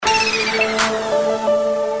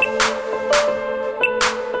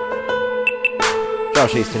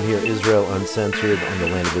Josh Haston here, Israel Uncensored on the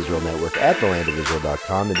Land of Israel Network at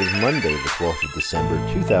thelandofisrael.com. It is Monday, the 12th of December,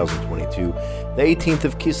 2022, the 18th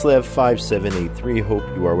of Kislev, 5783. Hope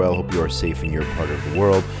you are well, hope you are safe in your part of the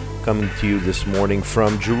world. Coming to you this morning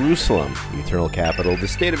from Jerusalem, the eternal capital, the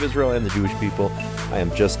state of Israel and the Jewish people. I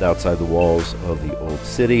am just outside the walls of the old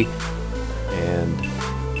city, and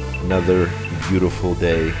another beautiful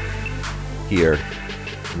day here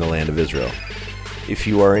in the Land of Israel. If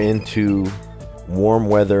you are into warm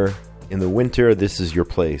weather in the winter, this is your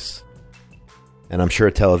place. And I'm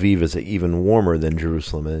sure Tel Aviv is even warmer than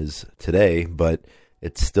Jerusalem is today, but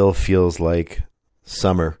it still feels like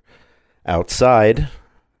summer outside,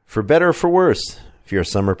 for better or for worse. If you're a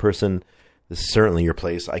summer person, this is certainly your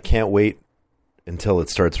place. I can't wait until it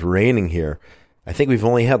starts raining here. I think we've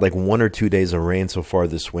only had like 1 or 2 days of rain so far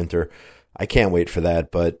this winter. I can't wait for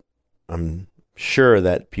that, but I'm sure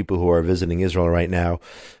that people who are visiting Israel right now,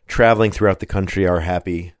 traveling throughout the country, are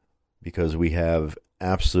happy because we have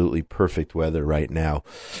absolutely perfect weather right now.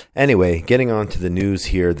 Anyway, getting on to the news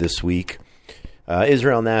here this week.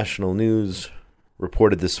 Israel National News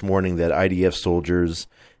reported this morning that IDF soldiers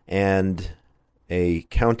and a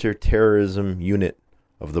counterterrorism unit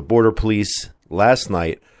of the border police last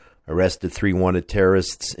night arrested 3 wanted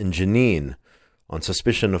terrorists in Jenin on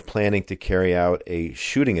suspicion of planning to carry out a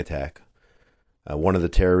shooting attack. One of the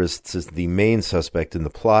terrorists is the main suspect in the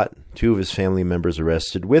plot. 2 of his family members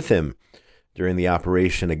arrested with him. During the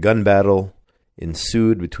operation, a gun battle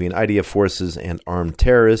ensued between IDF forces and armed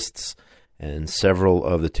terrorists, and several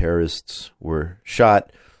of the terrorists were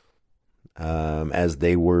shot as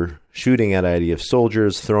they were shooting at IDF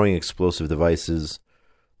soldiers, throwing explosive devices.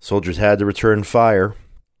 Soldiers had to return fire,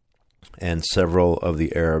 and several of the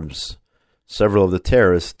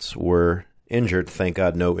terrorists were injured. Thank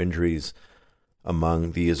God, no injuries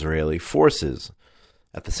among the Israeli forces.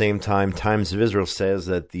 At the same time, Times of Israel says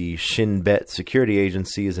that the Shin Bet security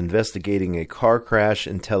agency is investigating a car crash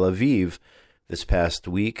in Tel Aviv this past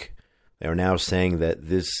week. They are now saying that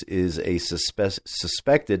this is a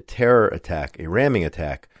suspected terror attack, a ramming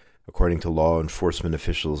attack, according to law enforcement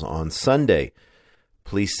officials on Sunday.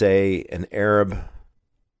 Police say an Arab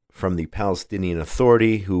from the Palestinian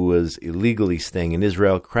Authority who was illegally staying in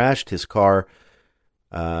Israel crashed his car.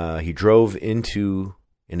 He drove into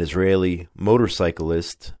an Israeli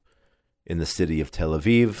motorcyclist in the city of Tel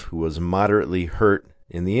Aviv who was moderately hurt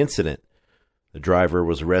in the incident. The driver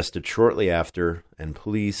was arrested shortly after, and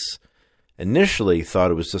police initially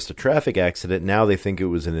thought it was just a traffic accident. Now they think it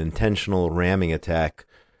was an intentional ramming attack,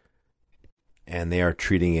 and they are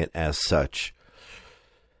treating it as such.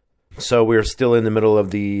 So we're still in the middle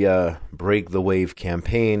of the Break the Wave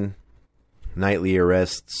campaign, nightly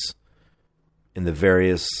arrests in the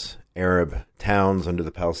various Arab towns under the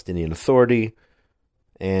Palestinian Authority,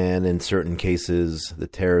 and in certain cases, the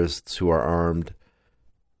terrorists who are armed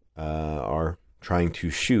are trying to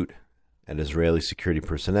shoot at Israeli security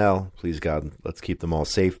personnel. Please God, let's keep them all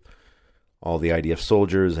safe, all the IDF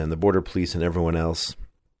soldiers and the border police and everyone else,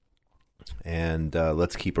 and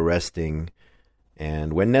let's keep arresting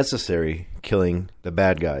and, when necessary, killing the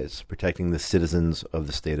bad guys, protecting the citizens of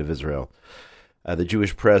the state of Israel. The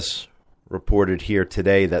Jewish press reported here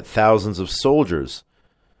today that thousands of soldiers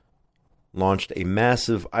launched a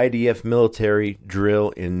massive IDF military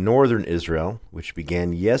drill in northern Israel, which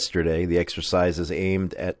began yesterday. The exercise is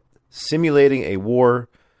aimed at simulating a war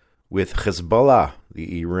with Hezbollah,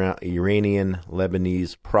 the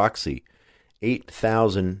Iranian-Lebanese proxy.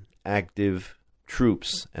 8,000 active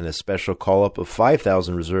troops and a special call-up of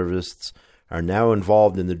 5,000 reservists are now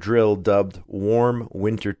involved in the drill dubbed Warm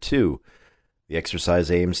Winter 2. The exercise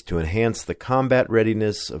aims to enhance the combat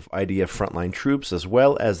readiness of IDF frontline troops as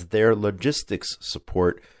well as their logistics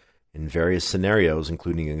support in various scenarios,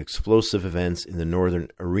 including explosive events in the northern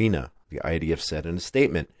arena, the IDF said in a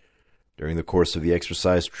statement. During the course of the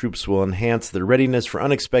exercise, troops will enhance their readiness for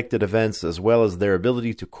unexpected events as well as their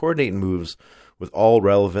ability to coordinate moves with all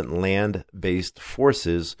relevant land-based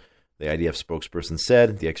forces, the IDF spokesperson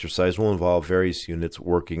said. The exercise will involve various units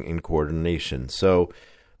working in coordination. So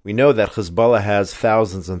we know that Hezbollah has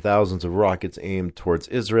thousands and thousands of rockets aimed towards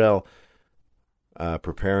Israel,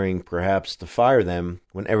 preparing perhaps to fire them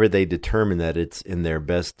whenever they determine that it's in their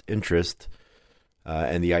best interest,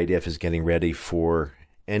 and the IDF is getting ready for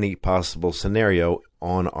any possible scenario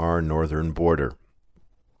on our northern border.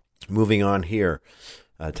 Moving on here,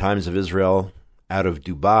 Times of Israel out of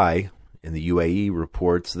Dubai in the UAE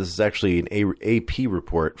reports, this is actually an AP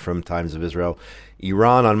report from Times of Israel,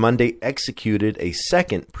 Iran on Monday executed a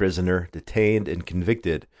second prisoner detained and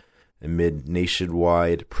convicted amid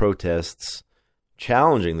nationwide protests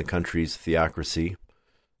challenging the country's theocracy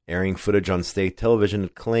airing footage on state television.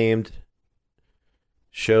 It claimed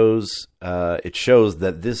shows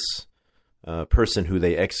that this person who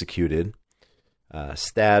they executed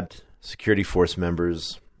stabbed security force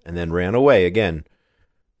members and then ran away. Again,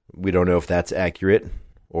 we don't know if that's accurate,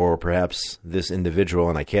 or perhaps this individual,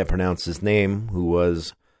 and I can't pronounce his name, who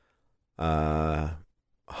was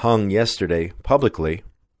hung yesterday publicly.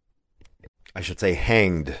 I should say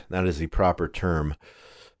hanged. That is the proper term.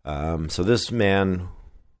 So this man,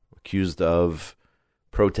 accused of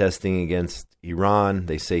protesting against Iran,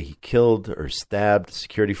 they say he killed or stabbed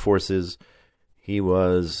security forces. There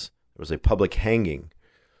was a public hanging,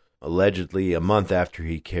 allegedly a month after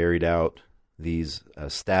he carried out these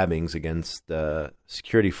stabbings against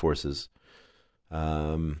security forces.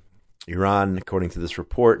 Iran, according to this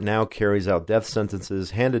report, now carries out death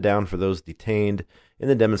sentences handed down for those detained in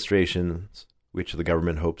the demonstrations, which the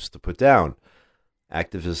government hopes to put down.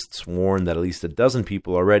 Activists warn that at least a dozen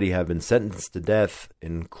people already have been sentenced to death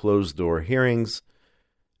in closed-door hearings.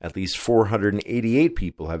 At least 488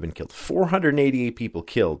 people have been killed. 488 people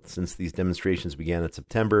killed since these demonstrations began in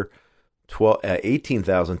September.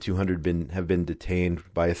 18,200 have been detained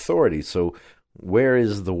by authorities. So where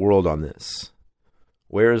is the world on this?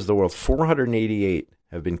 Where is the world? 488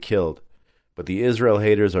 have been killed. But the Israel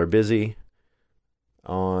haters are busy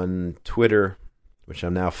on Twitter, which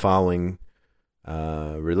I'm now following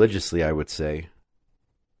religiously, I would say,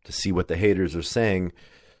 to see what the haters are saying.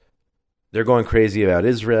 They're going crazy about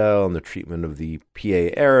Israel and the treatment of the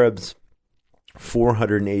PA Arabs.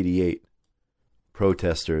 488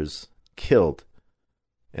 protesters killed,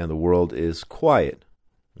 and the world is quiet.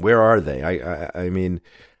 Where are they? I mean,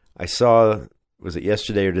 I saw, was it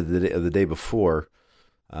yesterday or the day before?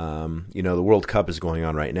 The World Cup is going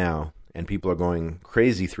on right now, and people are going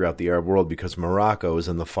crazy throughout the Arab world because Morocco is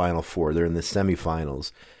in the Final Four. They're in the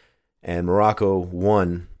semifinals, and Morocco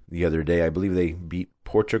won the other day. I believe they beat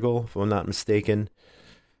Portugal, if I'm not mistaken.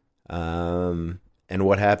 And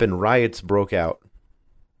what happened? Riots broke out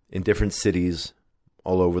in different cities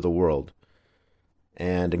all over the world,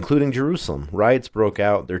 and including Jerusalem. Riots broke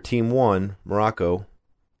out. Their team won. Morocco.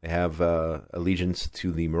 They have allegiance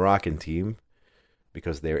to the Moroccan team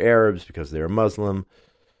because they're Arabs, because they're Muslim,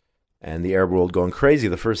 and the Arab world going crazy.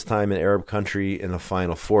 The first time an Arab country in the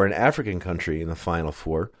Final Four, an African country in the Final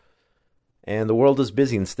Four. And the world is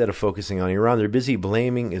busy. Instead of focusing on Iran, they're busy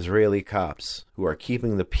blaming Israeli cops who are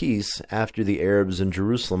keeping the peace after the Arabs in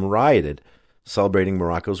Jerusalem rioted, celebrating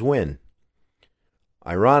Morocco's win.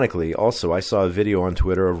 Ironically, also, I saw a video on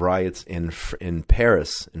Twitter of riots in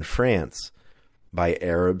Paris, in France, by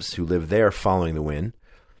Arabs who live there following the win,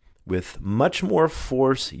 with much more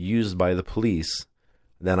force used by the police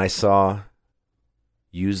than I saw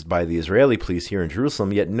used by the Israeli police here in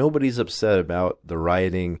Jerusalem, yet nobody's upset about the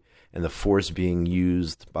rioting and the force being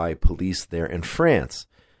used by police there in France.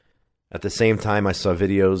 At the same time, I saw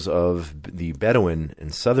videos of the Bedouin in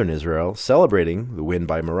southern Israel celebrating the win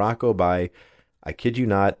by Morocco by, I kid you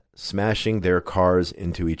not, smashing their cars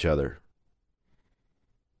into each other.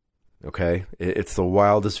 Okay? It's the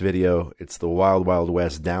wildest video. It's the wild, wild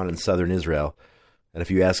west down in southern Israel. And if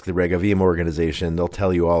you ask the Regavim organization, they'll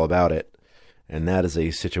tell you all about it. And that is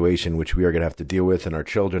a situation which we are going to have to deal with, and our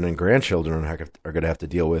children and grandchildren are going to have to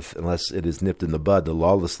deal with, unless it is nipped in the bud, the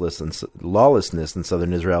lawlessness in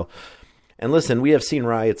southern Israel. And listen, we have seen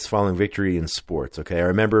riots following victory in sports. Okay, I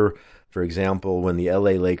remember, for example, when the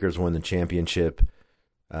LA Lakers won the championship,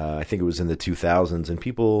 I think it was in the 2000s, and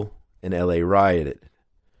people in LA rioted.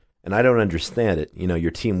 And I don't understand it. You know,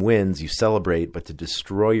 your team wins, you celebrate, but to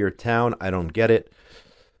destroy your town, I don't get it.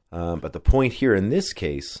 But the point here in this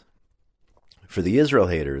case, for the Israel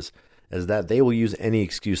haters, is that they will use any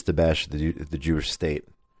excuse to bash the Jewish state.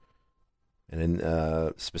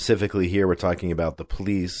 And specifically here, we're talking about the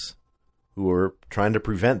police who are trying to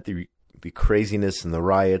prevent the craziness and the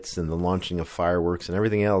riots and the launching of fireworks and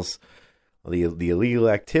everything else, the illegal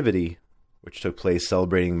activity which took place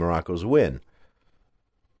celebrating Morocco's win.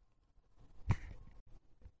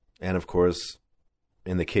 And of course,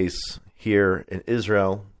 in the case here in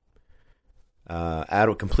Israel,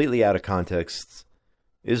 completely out of context,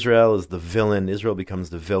 Israel is the villain. Israel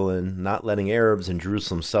becomes the villain, not letting Arabs in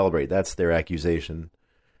Jerusalem celebrate. That's their accusation.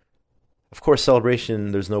 Of course,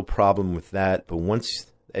 celebration, there's no problem with that. But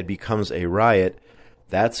once it becomes a riot,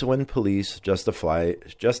 that's when police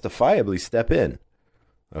justifiably step in.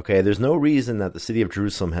 Okay, there's no reason that the city of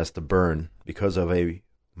Jerusalem has to burn because of a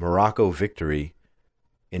Morocco victory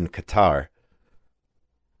in Qatar.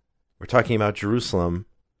 We're talking about Jerusalem,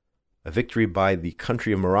 a victory by the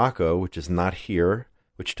country of Morocco, which is not here,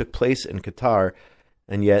 which took place in Qatar,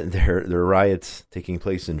 And yet there are riots taking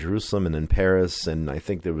place in Jerusalem and in Paris, and I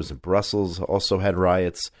think there was Brussels also had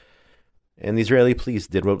riots. And the Israeli police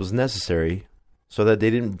did what was necessary so that they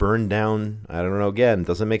didn't burn down, I don't know, again,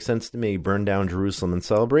 doesn't make sense to me, burn down Jerusalem in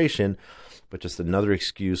celebration, but just another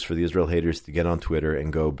excuse for the Israel haters to get on Twitter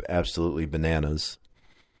and go absolutely bananas.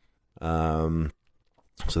 So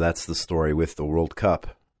that's the story with the World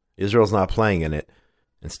Cup. Israel's not playing in it.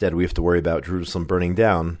 Instead, we have to worry about Jerusalem burning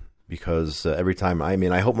down because every time,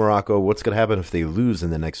 I hope Morocco, what's going to happen if they lose in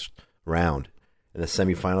the next round? In the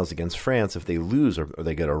semifinals against France, if they lose, or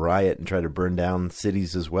they get a riot and try to burn down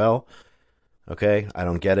cities as well? Okay, I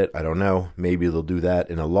don't get it. I don't know. Maybe they'll do that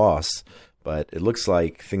in a loss. But it looks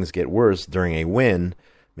like things get worse during a win.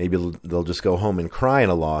 Maybe they'll just go home and cry in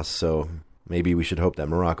a loss. So maybe we should hope that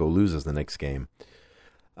Morocco loses the next game.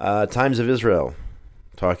 Times of Israel,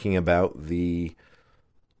 talking about the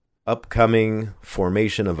upcoming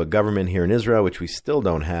formation of a government here in Israel, which we still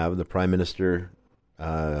don't have. The Prime Minister,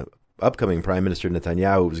 upcoming Prime Minister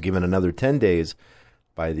Netanyahu, was given another 10 days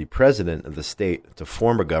by the president of the state to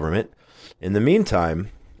form a government. In the meantime,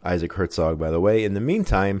 Isaac Herzog, by the way, in the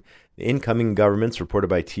meantime, the incoming governments, reported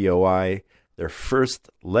by TOI, their first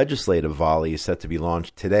legislative volley is set to be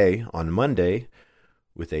launched today, on Monday,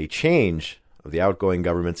 with a change of the outgoing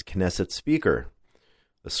government's Knesset speaker.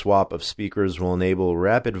 The swap of speakers will enable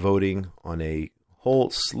rapid voting on a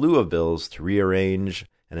whole slew of bills to rearrange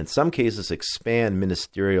and in some cases expand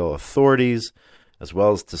ministerial authorities, as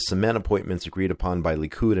well as to cement appointments agreed upon by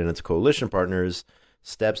Likud and its coalition partners,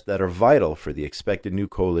 steps that are vital for the expected new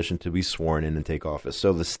coalition to be sworn in and take office.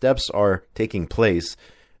 So the steps are taking place.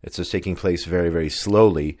 It's just taking place very, very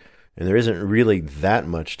slowly, and there isn't really that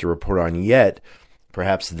much to report on yet.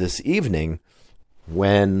 Perhaps this evening,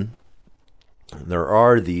 when there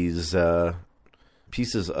are these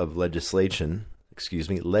pieces of legislation,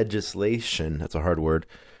 that's a hard word,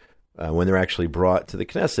 when they're actually brought to the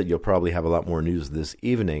Knesset, you'll probably have a lot more news this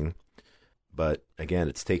evening. But again,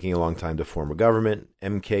 it's taking a long time to form a government.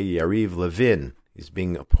 MK Yariv Levin is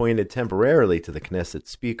being appointed temporarily to the Knesset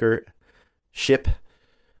speakership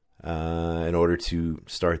in order to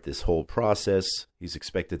start this whole process. He's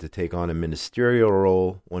expected to take on a ministerial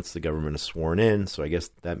role once the government is sworn in. So I guess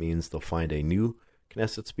that means they'll find a new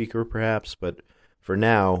Knesset speaker, perhaps. But for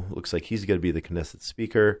now, looks like he's going to be the Knesset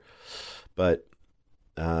speaker. But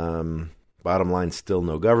bottom line, still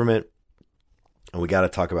no government. And we got to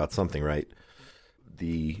talk about something, right?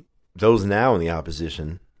 Those now in the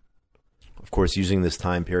opposition, of course, using this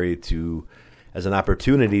time period as an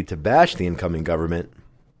opportunity to bash the incoming government,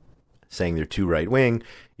 saying they're too right-wing,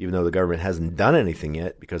 even though the government hasn't done anything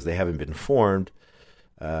yet because they haven't been formed.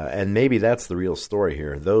 And maybe that's the real story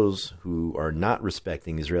here. Those who are not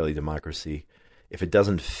respecting Israeli democracy, if it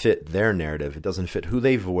doesn't fit their narrative, it doesn't fit who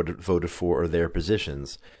they voted for or their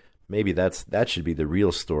positions, maybe that should be the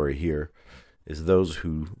real story here, is those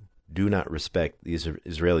who do not respect the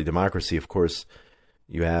Israeli democracy. Of course,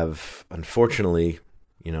 you have, unfortunately,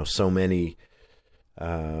 so many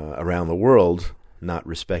around the world not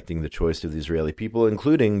respecting the choice of the Israeli people,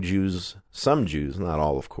 including Jews, some Jews, not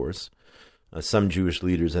all, of course, some Jewish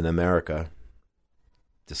leaders in America,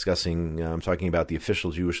 discussing, I'm talking about the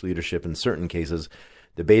official Jewish leadership in certain cases,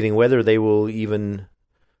 debating whether they will even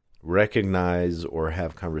recognize or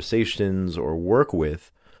have conversations or work with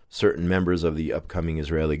certain members of the upcoming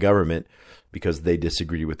Israeli government because they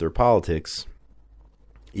disagree with their politics,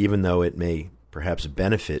 even though it may perhaps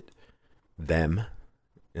benefit them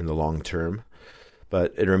in the long term.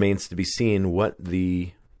 But it remains to be seen what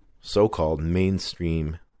the so-called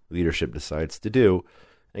mainstream leadership decides to do.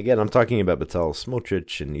 Again, I'm talking about Bezalel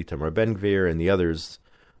Smotrich and Itamar Ben-Gvir and the others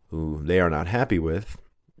who they are not happy with.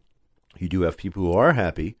 You do have people who are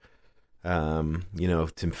happy.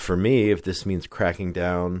 For me, if this means cracking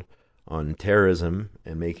down on terrorism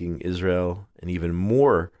and making Israel an even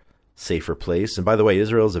more safer place, and by the way,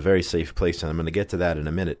 Israel is a very safe place, and I'm going to get to that in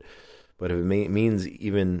a minute, but if it means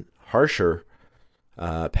even harsher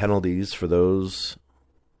penalties for those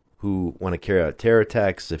who want to carry out terror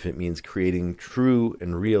attacks, if it means creating true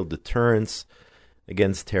and real deterrence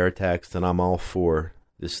against terror attacks, then I'm all for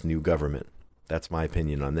this new government. That's my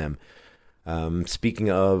opinion on them.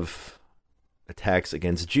 Speaking of attacks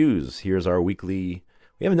against Jews, here's our weekly,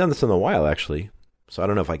 we haven't done this in a while actually, so I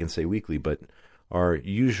don't know if I can say weekly, but our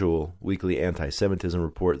usual weekly anti-Semitism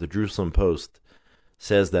report. The Jerusalem Post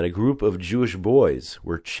says that a group of Jewish boys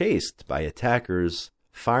were chased by attackers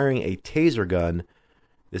firing a taser gun.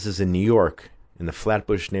 This is in New York, in the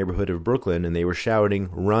Flatbush neighborhood of Brooklyn, and they were shouting,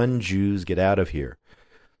 "Run, Jews, get out of here."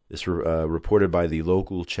 This reported by the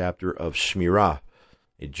local chapter of Shmirah,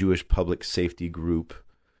 a Jewish public safety group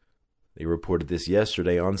They reported this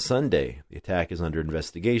yesterday on Sunday. The attack is under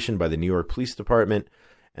investigation by the New York Police Department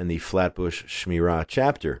and the Flatbush Shmirah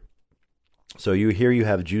chapter. So you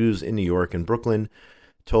have Jews in New York and Brooklyn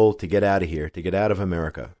told to get out of here, to get out of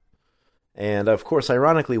America. And of course,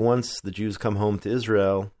 ironically, once the Jews come home to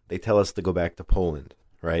Israel, they tell us to go back to Poland,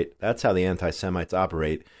 right? That's how the anti-Semites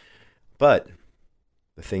operate. But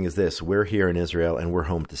the thing is this, we're here in Israel and we're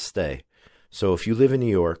home to stay. So if you live in New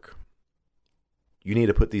York, you need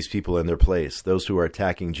to put these people in their place, those who are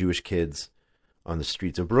attacking Jewish kids on the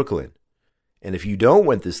streets of Brooklyn. And if you don't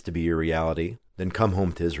want this to be your reality, then come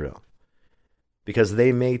home to Israel. Because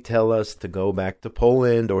they may tell us to go back to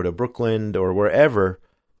Poland or to Brooklyn or wherever,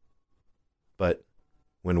 but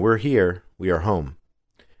when we're here, we are home.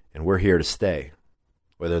 And we're here to stay,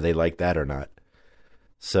 whether they like that or not.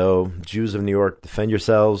 So, Jews of New York, defend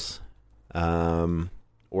yourselves,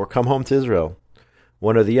 or come home to Israel,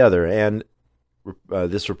 one or the other. And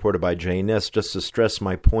this reported by JNS, just to stress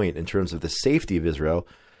my point in terms of the safety of Israel.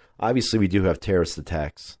 Obviously, we do have terrorist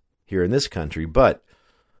attacks here in this country, but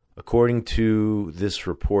according to this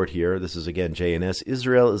report here, this is again JNS,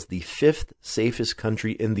 Israel is the 5th safest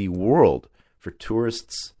country in the world for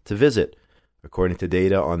tourists to visit, according to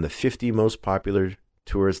data on the 50 most popular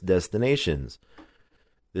tourist destinations.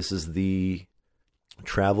 This is the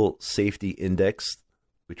Travel Safety Index,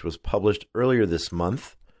 which was published earlier this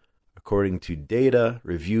month, according to data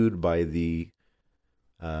reviewed by the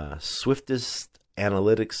swiftest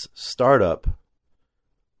analytics startup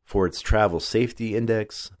for its Travel Safety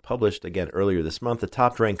Index, published again earlier this month. The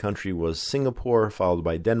top-ranked country was Singapore, followed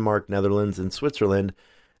by Denmark, Netherlands, and Switzerland,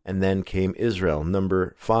 and then came Israel,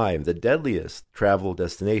 number 5. The deadliest travel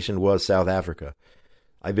destination was South Africa.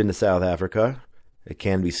 I've been to South Africa. It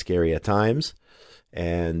can be scary at times,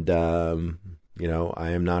 and I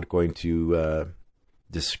am not going to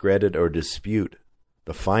discredit or dispute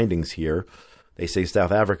the findings here. They say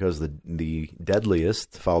South Africa is the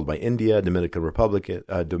deadliest, followed by India, Dominican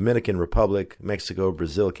Republic, Mexico,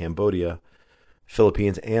 Brazil, Cambodia,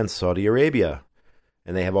 Philippines, and Saudi Arabia.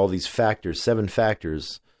 And they have all these factors, 7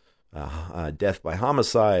 factors, death by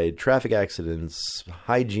homicide, traffic accidents,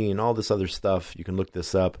 hygiene, all this other stuff. You can look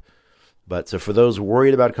this up. But so for those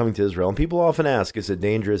worried about coming to Israel, and people often ask, is it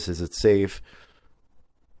dangerous? Is it safe?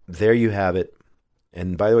 There you have it.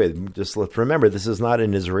 And by the way, just let's remember, this is not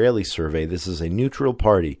an Israeli survey. This is a neutral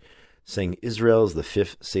party saying Israel is the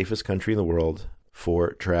 5th safest country in the world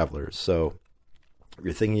for travelers. So if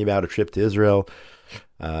you're thinking about a trip to Israel,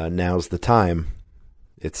 now's the time.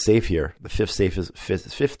 It's safe here. The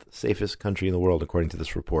 5th safest country in the world, according to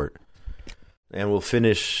this report. And we'll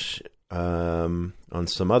finish on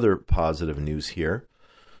some other positive news here.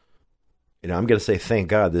 I'm going to say thank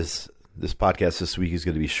God this podcast this week is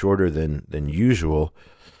going to be shorter than usual,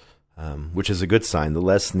 which is a good sign. The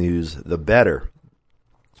less news, the better.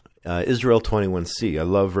 Israel 21C. I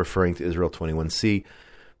love referring to Israel 21C.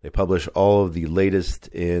 They publish all of the latest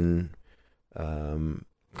in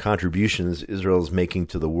contributions Israel is making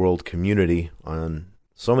to the world community on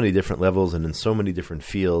so many different levels and in so many different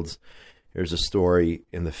fields. Here's a story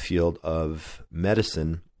in the field of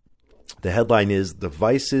medicine. The headline is,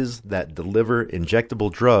 Devices that Deliver Injectable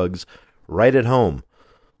Drugs Right at Home.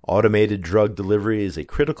 Automated drug delivery is a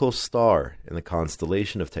critical star in the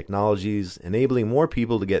constellation of technologies enabling more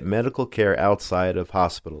people to get medical care outside of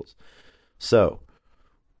hospitals. So,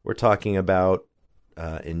 we're talking about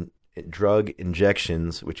drug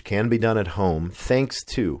injections, which can be done at home thanks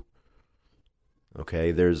to,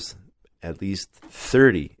 there's at least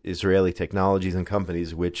 30 Israeli technologies and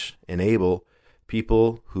companies which enable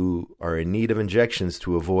people who are in need of injections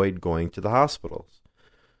to avoid going to the hospitals.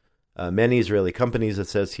 Many Israeli companies, it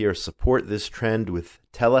says here, support this trend with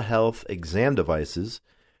telehealth exam devices,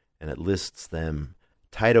 and it lists them: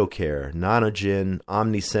 TytoCare, Nonogen,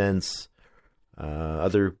 OmniSense,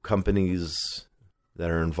 other companies that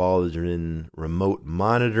are involved in remote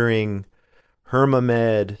monitoring,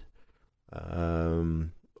 HermaMed,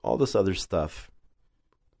 all this other stuff.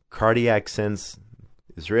 Cardiac Sense,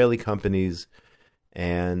 Israeli companies,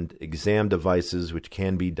 and exam devices which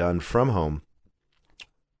can be done from home.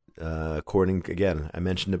 According, again, I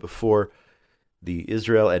mentioned it before, the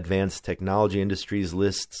Israel Advanced Technology Industries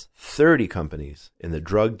lists 30 companies in the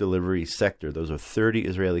drug delivery sector. Those are 30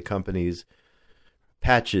 Israeli companies.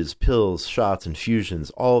 Patches, pills, shots, infusions,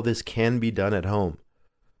 all of this can be done at home.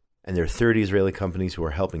 And there are 30 Israeli companies who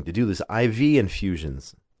are helping to do this. IV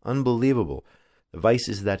infusions, unbelievable.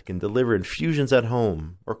 Devices that can deliver infusions at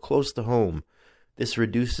home or close to home. This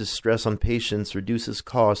reduces stress on patients, reduces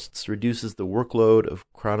costs, reduces the workload of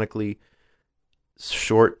chronically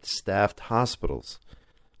short-staffed hospitals.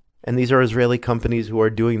 And these are Israeli companies who are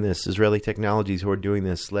doing this, Israeli technologies who are doing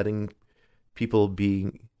this, letting people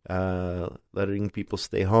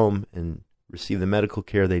stay home and receive the medical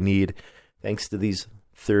care they need, thanks to these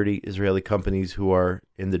 30 Israeli companies who are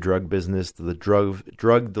in the drug business, the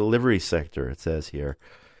drug delivery sector, it says here.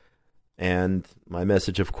 And my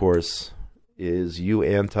message, of course, is you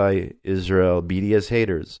anti-Israel BDS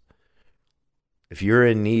haters, if you're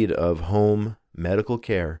in need of home medical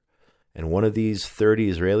care, and one of these 30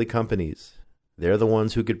 Israeli companies, they're the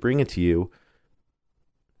ones who could bring it to you,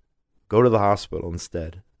 go to the hospital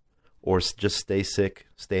instead. Or just stay sick,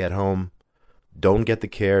 stay at home. Don't get the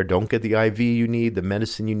care, don't get the IV you need, the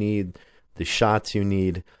medicine you need, the shots you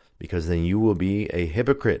need, because then you will be a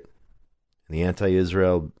hypocrite. And the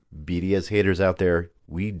anti-Israel BDS haters out there,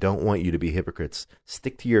 we don't want you to be hypocrites.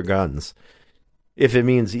 Stick to your guns. Even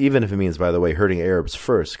if it means, by the way, hurting Arabs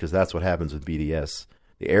first, because that's what happens with BDS.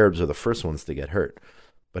 The Arabs are the first ones to get hurt.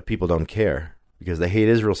 But people don't care because they hate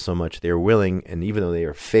Israel so much. They're willing, and even though they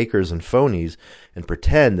are fakers and phonies and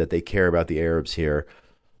pretend that they care about the Arabs here,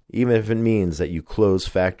 even if it means that you close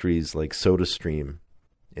factories like SodaStream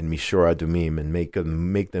in Mishor Adumim and make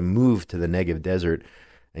them move to the Negev desert,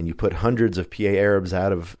 and you put hundreds of PA Arabs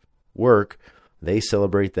out of work, they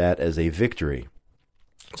celebrate that as a victory.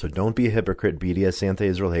 So don't be a hypocrite, BDS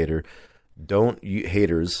anti-Israel hater.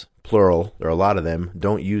 Haters, plural, there are a lot of them,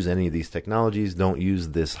 don't use any of these technologies, don't use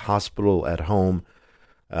this hospital at home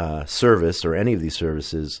service or any of these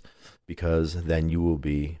services, because then you will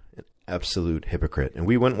be an absolute hypocrite. And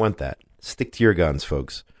we wouldn't want that. Stick to your guns,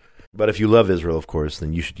 folks. But if you love Israel, of course,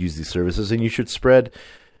 then you should use these services, and you should spread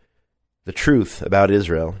the truth about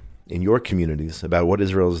Israel in your communities, about what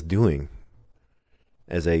Israel is doing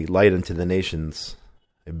as a light unto the nations,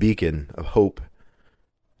 a beacon of hope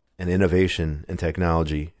and innovation and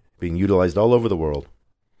technology being utilized all over the world,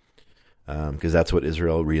 because that's what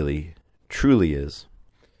Israel really, truly is.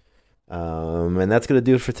 And that's going to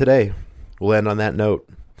do it for today. We'll end on that note.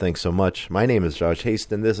 Thanks so much. My name is Josh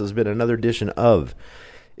Haston. This has been another edition of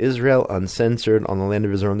Israel Uncensored on the Land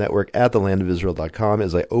of Israel Network at thelandofisrael.com.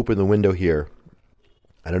 As I open the window here,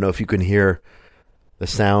 I don't know if you can hear the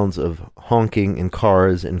sounds of honking and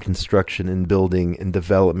cars and construction and building and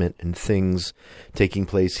development and things taking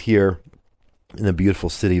place here in the beautiful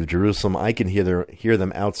city of Jerusalem. I can hear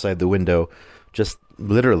them outside the window, just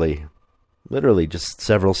literally just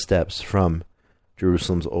several steps from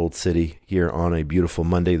Jerusalem's old city here on a beautiful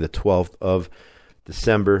Monday, the 12th of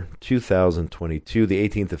December 2022, the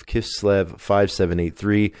 18th of Kislev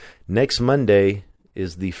 5783. Next Monday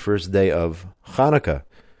is the first day of Hanukkah.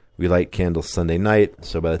 We light candles Sunday night,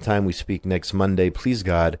 so by the time we speak next Monday, please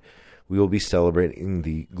God, we will be celebrating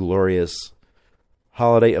the glorious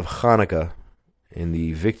holiday of Hanukkah and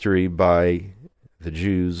the victory by the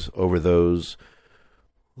Jews over those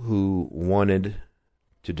who wanted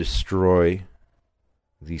to destroy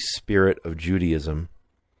the spirit of Judaism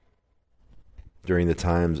during the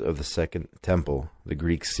times of the Second Temple. The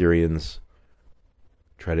Greek Syrians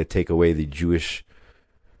tried to take away the Jewish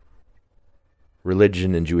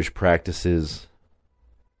religion and Jewish practices,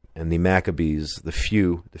 and the Maccabees, the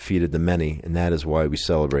few, defeated the many, and that is why we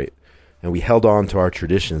celebrate. And we held on to our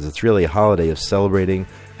traditions. It's really a holiday of celebrating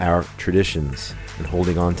our traditions and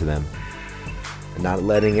holding on to them, and not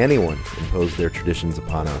letting anyone impose their traditions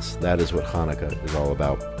upon us. That is what Hanukkah is all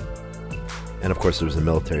about. And of course, there was a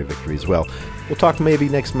military victory as well. We'll talk maybe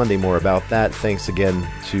next Monday more about that. Thanks again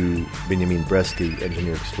to Benjamin Bresky,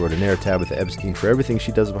 engineer extraordinaire, Tabitha Epstein, for everything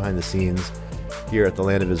she does behind the scenes here at the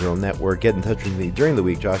Land of Israel Network. Get in touch with me during the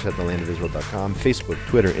week, Josh at thelandofisrael.com, Facebook,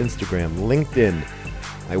 Twitter, Instagram, LinkedIn,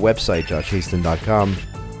 my website, joshhaston.com.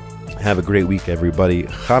 Have a great week, everybody.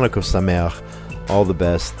 Chanukah Sameach. All the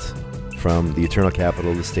best from the eternal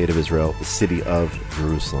capital of the state of Israel, the city of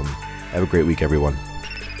Jerusalem. Have a great week, everyone.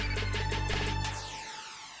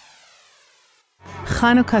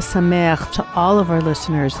 Chanukah Sameach to all of our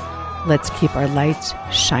listeners. Let's keep our lights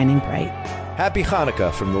shining bright. Happy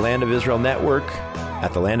Hanukkah from the Land of Israel Network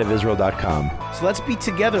at thelandofisrael.com. So let's be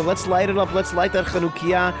together. Let's light it up. Let's light that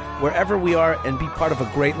Chanukiah wherever we are and be part of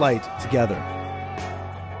a great light together.